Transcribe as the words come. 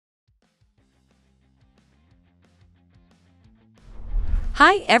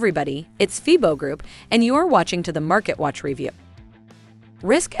Hi everybody, it's FIBO Group and you're watching to the Market Watch review.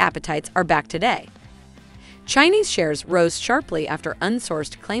 Risk appetites are back today. Chinese shares rose sharply after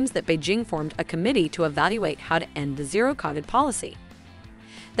unsourced claims that Beijing formed a committee to evaluate how to end the zero-COVID policy.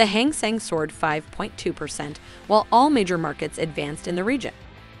 The Hang Seng soared 5.2%, while all major markets advanced in the region.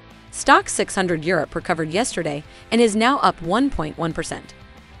 Stoxx 600 Europe recovered yesterday and is now up 1.1%.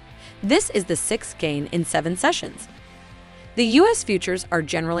 This is the sixth gain in 7 sessions. The U.S. futures are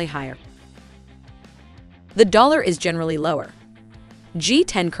generally higher. The dollar is generally lower.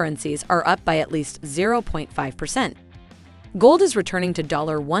 G10 currencies are up by at least 0.5%. Gold is returning to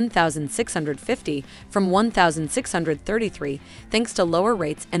 $1,650 from $1,633 thanks to lower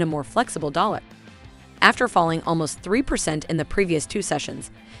rates and a more flexible dollar. After falling almost 3% in the previous 2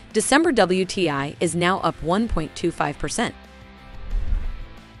 sessions, December WTI is now up 1.25%.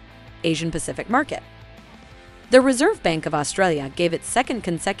 Asian Pacific market. The Reserve Bank of Australia gave its second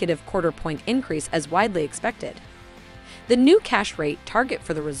consecutive quarter-point increase as widely expected. The new cash rate target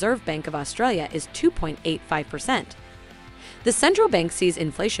for the Reserve Bank of Australia is 2.85%. The central bank sees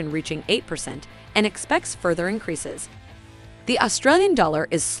inflation reaching 8% and expects further increases. The Australian dollar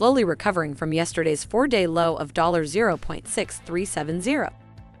is slowly recovering from yesterday's 4-day low of $0.6370.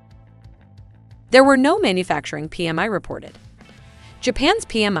 There were no manufacturing PMI reported. Japan's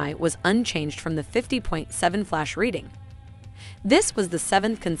PMI was unchanged from the 50.7 flash reading. This was the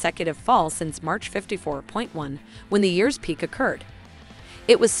 7th consecutive fall since March 54.1, when the year's peak occurred.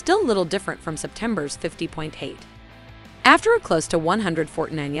 It was still little different from September's 50.8. After a close to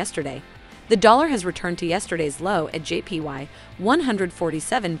 149 yesterday, the dollar has returned to yesterday's low at JPY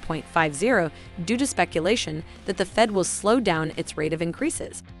 147.50 due to speculation that the Fed will slow down its rate of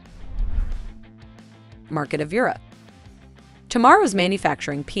increases. Market of Europe. Tomorrow's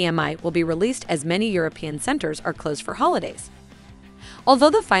manufacturing PMI will be released as many European centers are closed for holidays. Although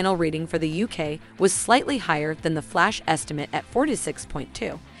the final reading for the UK was slightly higher than the flash estimate at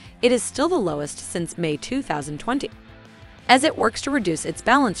 46.2, it is still the lowest since May 2020. As it works to reduce its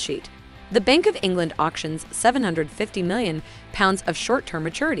balance sheet, the Bank of England auctions £750 million of short-term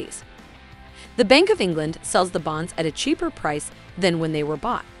maturities. The Bank of England sells the bonds at a cheaper price than when they were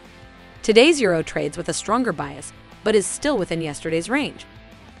bought. Today's euro trades with a stronger bias, but is still within yesterday's range.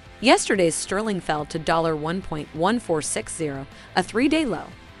 Yesterday's sterling fell to $1.1460, a 3-day low.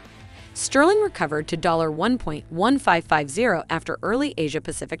 Sterling recovered to $1.1550 after early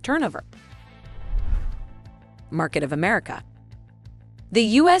Asia-Pacific turnover. Market of America. The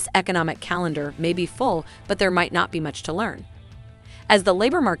U.S. economic calendar may be full, but there might not be much to learn. As the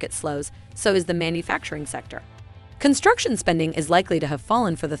labor market slows, so is the manufacturing sector. Construction spending is likely to have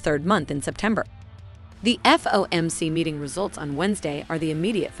fallen for the 3rd month in September. The FOMC meeting results on Wednesday are the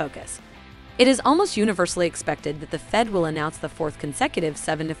immediate focus. It is almost universally expected that the Fed will announce the 4th consecutive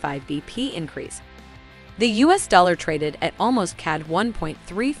 75 BP increase. The U.S. dollar traded at almost CAD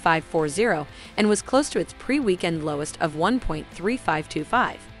 1.3540 and was close to its pre-weekend lowest of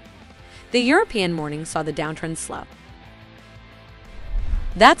 1.3525. The European morning saw the downtrend slow.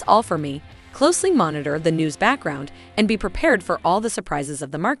 That's all for me. Closely monitor the news background and be prepared for all the surprises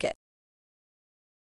of the market.